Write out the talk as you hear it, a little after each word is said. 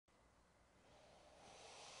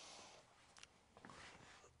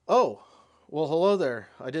Oh, well, hello there.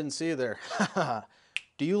 I didn't see you there.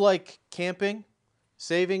 Do you like camping,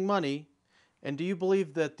 saving money, and do you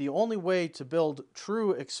believe that the only way to build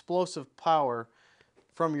true explosive power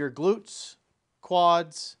from your glutes,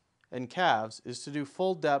 quads, and calves is to do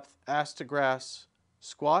full depth ass to grass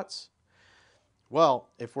squats? Well,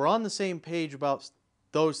 if we're on the same page about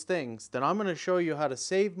those things, then I'm going to show you how to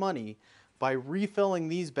save money by refilling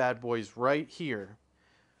these bad boys right here.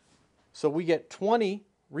 So we get 20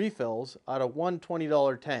 refills out of one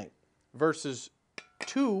 $20 tank versus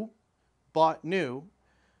 2 bought new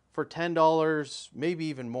for $10, maybe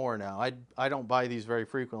even more now. I don't buy these very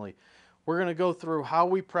frequently. We're going to go through how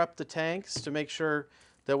we prep the tanks to make sure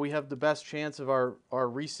that we have the best chance of our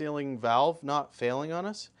resealing valve not failing on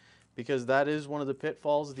us, because that is one of the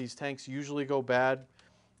pitfalls. These tanks usually go bad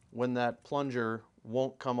when that plunger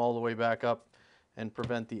won't come all the way back up and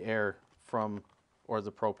prevent the air from, or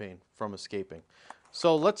the propane from escaping.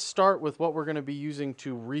 So let's start with what we're going to be using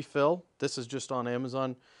to refill. This is just on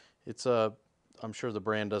Amazon. It's a, I'm sure the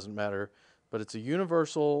brand doesn't matter, but it's a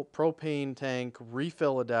universal propane tank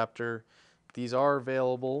refill adapter. These are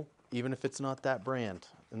available even if it's not that brand,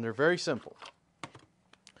 and they're very simple.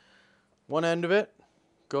 One end of it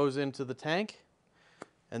goes into the tank,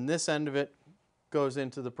 and this end of it goes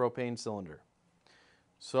into the propane cylinder.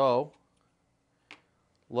 So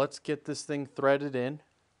let's get this thing threaded in,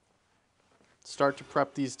 start to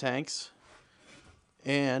prep these tanks,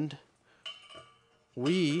 and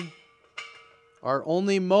we are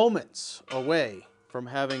only moments away from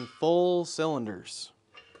having full cylinders.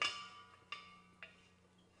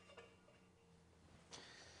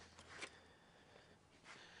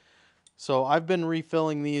 So I've been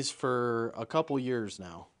refilling these for a couple years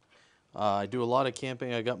now. I do a lot of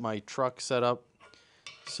camping. I got my truck set up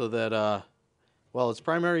so that, well, its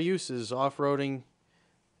primary use is off-roading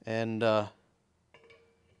and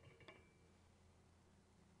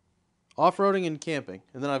camping.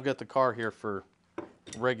 And then I've got the car here for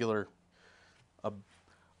regular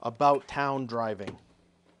about town driving.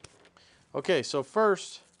 Okay, so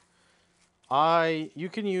first, you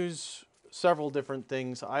can use several different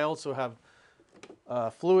things. I also have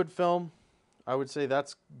fluid film. I would say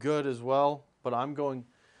that's good as well, but I'm going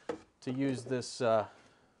to use this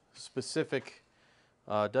specific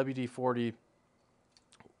WD-40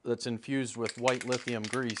 that's infused with white lithium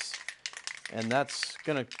grease, and that's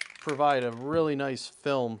going to provide a really nice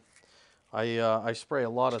film. I spray a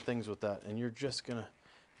lot of things with that, and you're just going to,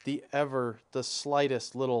 the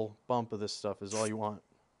slightest little bump of this stuff is all you want.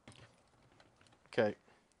 Okay.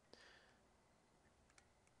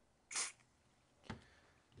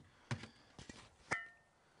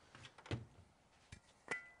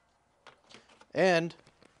 And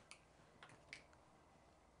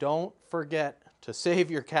don't forget to save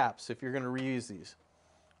your caps if you're going to reuse these.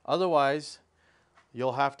 Otherwise,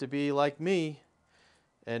 you'll have to be like me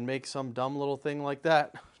and make some dumb little thing like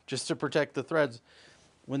that just to protect the threads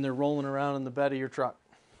when they're rolling around in the bed of your truck.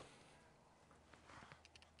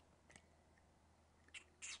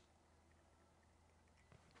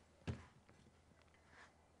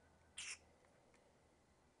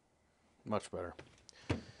 Much better.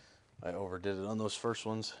 I overdid it on those first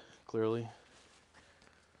ones, clearly.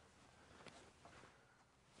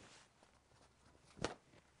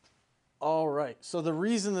 All right, so the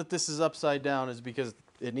reason that this is upside down is because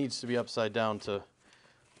it needs to be upside down to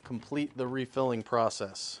complete the refilling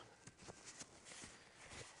process.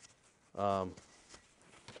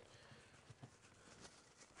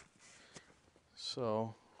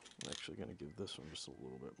 So I'm actually going to give this one just a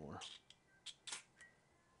little bit more.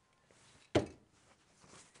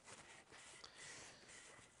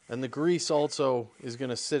 And the grease also is going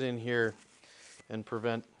to sit in here and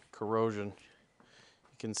prevent corrosion.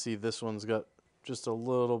 You can see this one's got just a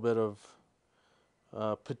little bit of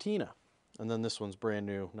patina. And then this one's brand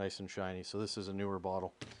new, nice and shiny. So this is a newer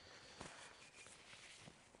bottle.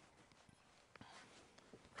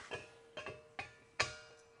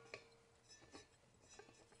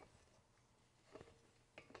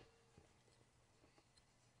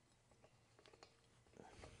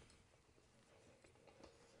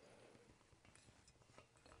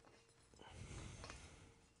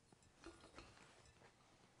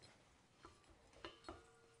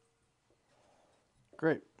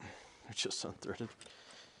 Great. It's just unthreaded.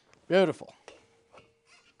 Beautiful.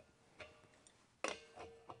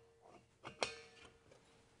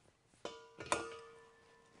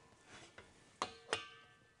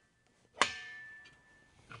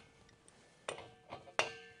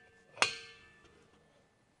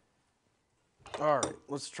 All right,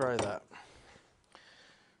 let's try that.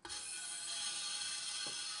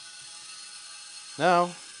 Now,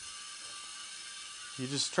 You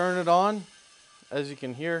just turn it on, as you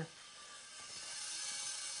can hear.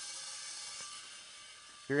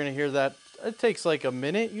 You're gonna hear that. It takes like a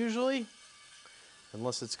minute usually,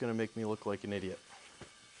 unless it's gonna make me look like an idiot.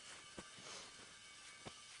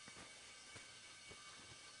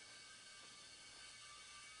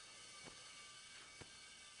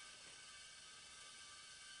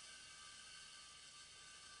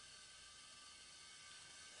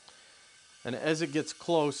 And as it gets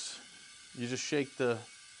close, you just shake the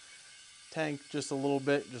tank just a little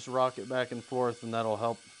bit, just rock it back and forth, and that'll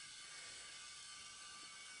help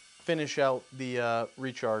finish out the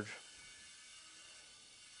recharge.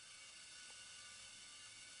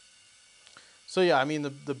 So yeah, I mean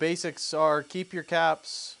the basics are keep your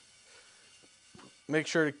caps, make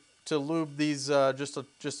sure to lube these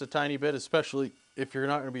just a tiny bit, especially if you're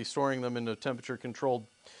not going to be storing them in a temperature controlled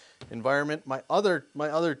environment. My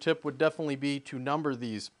other tip would definitely be to number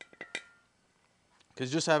these,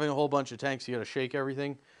 because just having a whole bunch of tanks, you got to shake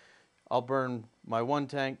everything. I'll burn my 1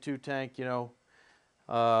 tank, 2 tank, you know.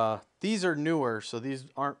 These are newer, so these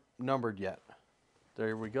aren't numbered yet.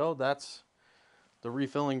 There we go. That's the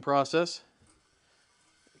refilling process.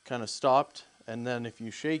 It kind of stopped, and then if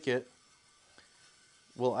you shake it,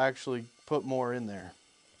 we'll actually put more in there.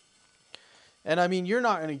 And I mean, you're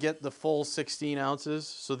not going to get the full 16 ounces.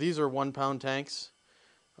 So these are 1 pound tanks.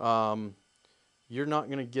 You're not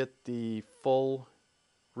going to get the full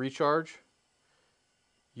recharge.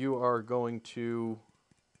 You are going to...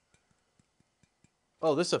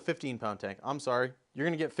 Oh, this is a 15 pound tank. I'm sorry. You're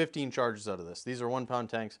going to get 15 charges out of this. These are 1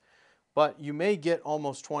 pound tanks. But you may get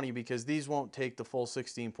almost 20 because these won't take the full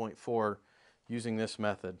 16.4 using this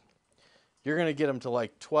method. You're going to get them to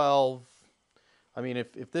like 12. I mean,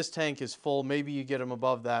 if this tank is full, maybe you get them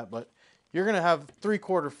above that, but you're going to have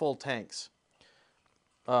 3/4 full tanks.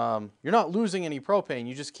 You're not losing any propane.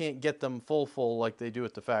 You just can't get them full like they do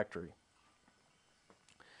at the factory.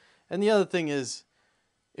 And the other thing is,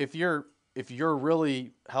 if you're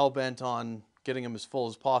really hell-bent on getting them as full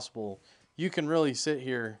as possible, you can really sit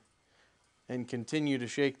here and continue to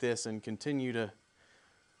shake this and continue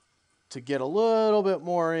to get a little bit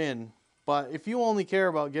more in. But if you only care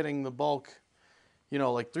about getting the bulk, you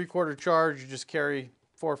know, like 3/4 charge, you just carry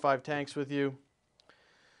 4 or 5 tanks with you.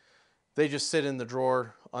 They just sit in the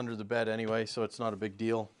drawer under the bed anyway, so it's not a big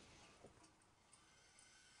deal.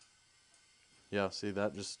 Yeah, see,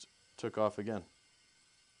 that just took off again.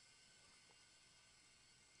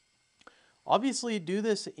 Obviously, do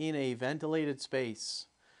this in a ventilated space.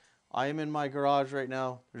 I am in my garage right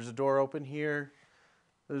now. There's a door open here.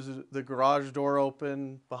 There's the garage door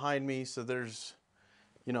open behind me, so there's,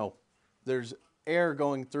 you know, there's air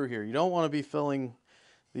going through here. You don't want to be filling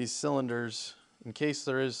these cylinders in case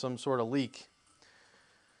there is some sort of leak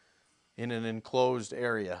in an enclosed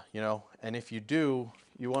area, you know. And if you do,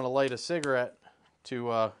 you want to light a cigarette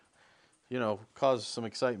to, you know, cause some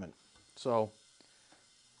excitement. So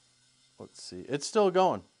let's see. It's still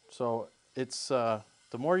going. So it's the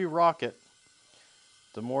more you rock it,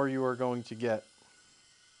 the more you are going to get.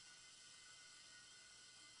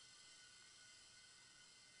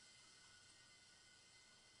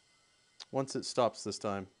 Once it stops this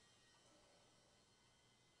time,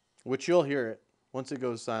 which you'll hear it once it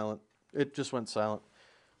goes silent. It just went silent.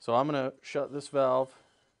 So I'm going to shut this valve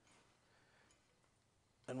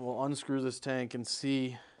and we'll unscrew this tank and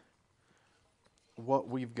see what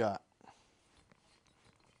we've got.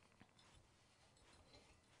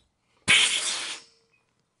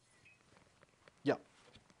 Yep.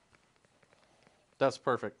 That's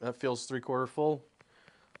perfect. That feels 3/4 full.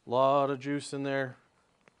 A lot of juice in there.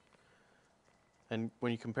 And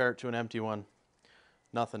when you compare it to an empty one,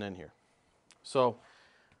 nothing in here. So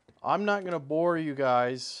I'm not going to bore you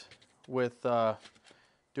guys with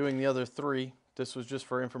doing the other 3. This was just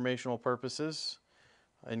for informational purposes.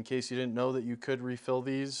 In case you didn't know that you could refill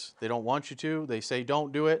these. They don't want you to. They say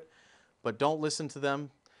don't do it, but don't listen to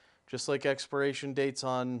them. Just like expiration dates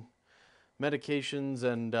on medications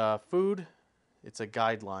and food, it's a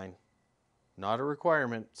guideline, not a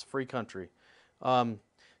requirement. It's a free country.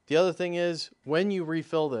 The other thing is, when you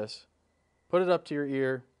refill this, put it up to your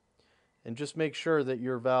ear and just make sure that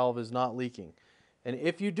your valve is not leaking. And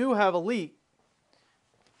if you do have a leak,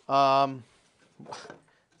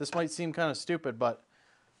 this might seem kind of stupid, but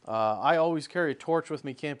I always carry a torch with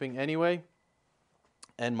me camping anyway.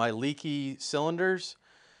 And my leaky cylinders,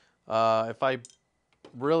 if I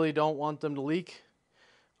really don't want them to leak,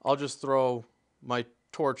 I'll just throw my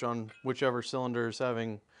torch on whichever cylinder is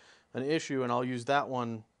having an issue, and I'll use that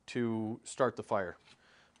one to start the fire.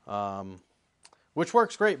 Which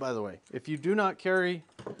works great, by the way. If you do not carry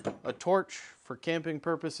a torch for camping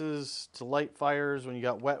purposes to light fires when you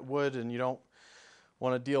got wet wood and you don't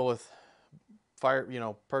want to deal with fire,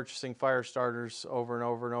 purchasing fire starters over and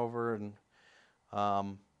over and over. And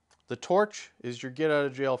the torch is your get out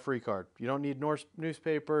of jail free card. You don't need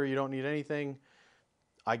newspaper. You don't need anything.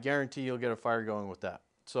 I guarantee you'll get a fire going with that.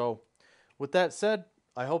 So with that said,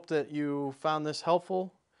 I hope that you found this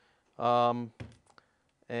helpful. If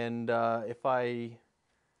I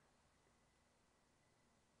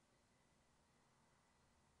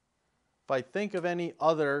think of any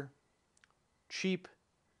other cheap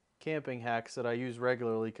camping hacks that I use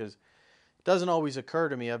regularly, because it doesn't always occur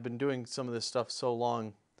to me. I've been doing some of this stuff so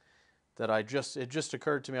long that it just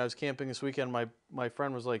occurred to me. I was camping this weekend. My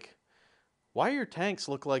friend was like, "Why your tanks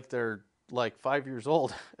look like they're like 5 years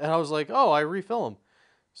old?" And I was like, "Oh, I refill them."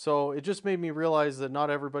 So it just made me realize that not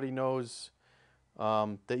everybody knows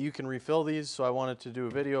that you can refill these. So I wanted to do a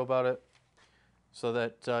video about it so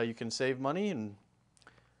that you can save money and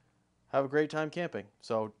have a great time camping.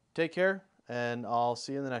 So take care, and I'll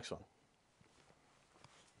see you in the next one.